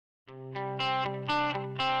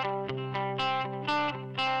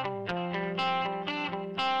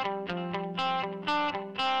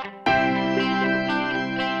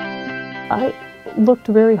I looked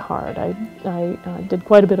very hard. I did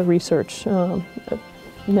quite a bit of research.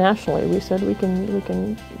 Nationally, we said we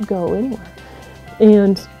can go anywhere,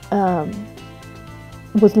 and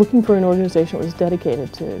was looking for an organization that was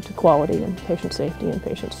dedicated to quality and patient safety and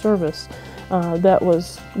patient service that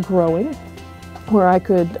was growing, where I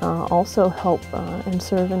could also help and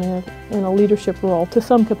serve in a leadership role to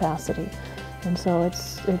some capacity. And so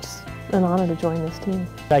it's an honor to join this team.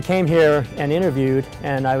 I came here and interviewed,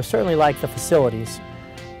 and I certainly liked the facilities,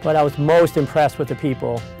 but I was most impressed with the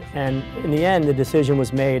people. And in the end, the decision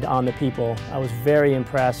was made on the people. I was very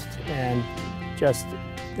impressed, and just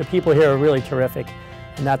the people here are really terrific.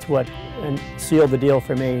 And that's what sealed the deal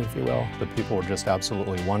for me, if you will. The people were just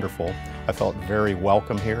absolutely wonderful. I felt very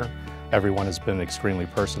welcome here. Everyone has been extremely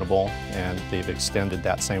personable, and they've extended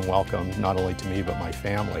that same welcome not only to me but my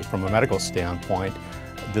family. From a medical standpoint,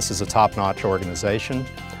 this is a top-notch organization.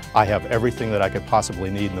 I have everything that I could possibly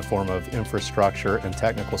need in the form of infrastructure and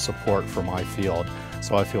technical support for my field.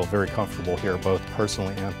 So I feel very comfortable here, both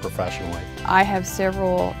personally and professionally. I have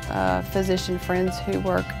several physician friends who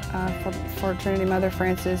work for Trinity Mother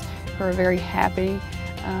Frances who are very happy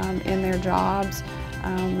in their jobs.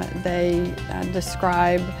 They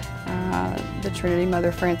describe the Trinity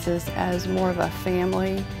Mother Frances as more of a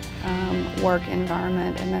family work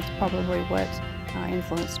environment, and that's probably what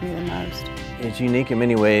influenced me the most. It's unique in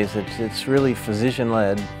many ways. It's really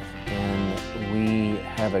physician-led, and we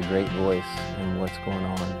have a great voice in what's going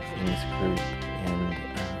on in this group, and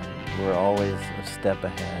we're always a step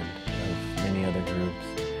ahead of many other groups,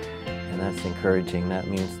 and that's encouraging. That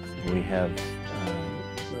means we have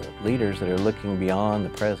leaders that are looking beyond the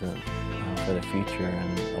present for the future,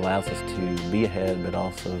 and allows us to be ahead but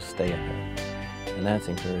also stay ahead, and that's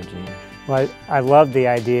encouraging. Well, I love the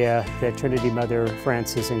idea that Trinity Mother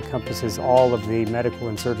Frances encompasses all of the medical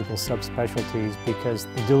and surgical subspecialties, because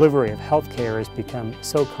the delivery of healthcare has become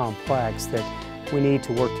so complex that we need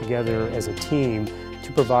to work together as a team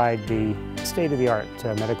to provide the state-of-the-art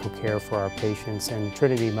medical care for our patients, and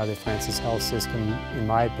Trinity Mother Frances Health System, in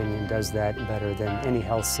my opinion, does that better than any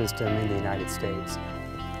health system in the United States.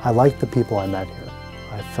 I liked the people I met here.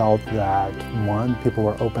 I felt that, one, people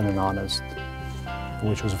were open and honest,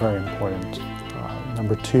 which was very important.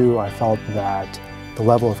 Number two, I felt that the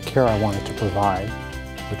level of care I wanted to provide,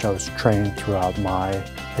 which I was trained throughout my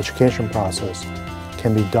education process,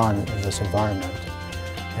 can be done in this environment.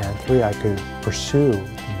 And three, I could pursue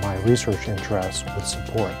my research interests with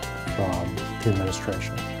support from the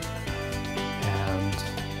administration. And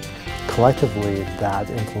collectively, that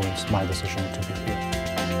influenced my decision to be here.